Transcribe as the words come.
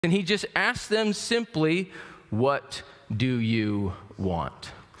And he just asked them simply, what do you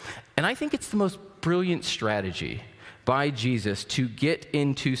want? And I think it's the most brilliant strategy by Jesus to get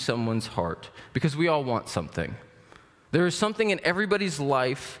into someone's heart, because we all want something. There is something in everybody's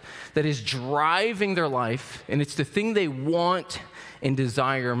life that is driving their life, and it's the thing they want and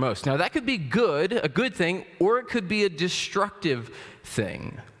desire most. Now, that could be good, a good thing, or it could be a destructive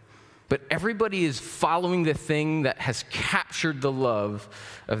thing. But everybody is following the thing that has captured the love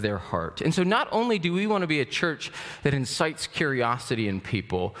of their heart. And so not only do we want to be a church that incites curiosity in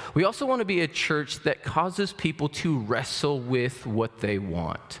people, we also want to be a church that causes people to wrestle with what they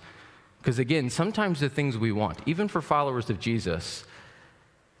want. Because again, sometimes the things we want, even for followers of Jesus,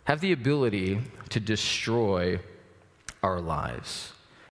 have the ability to destroy our lives.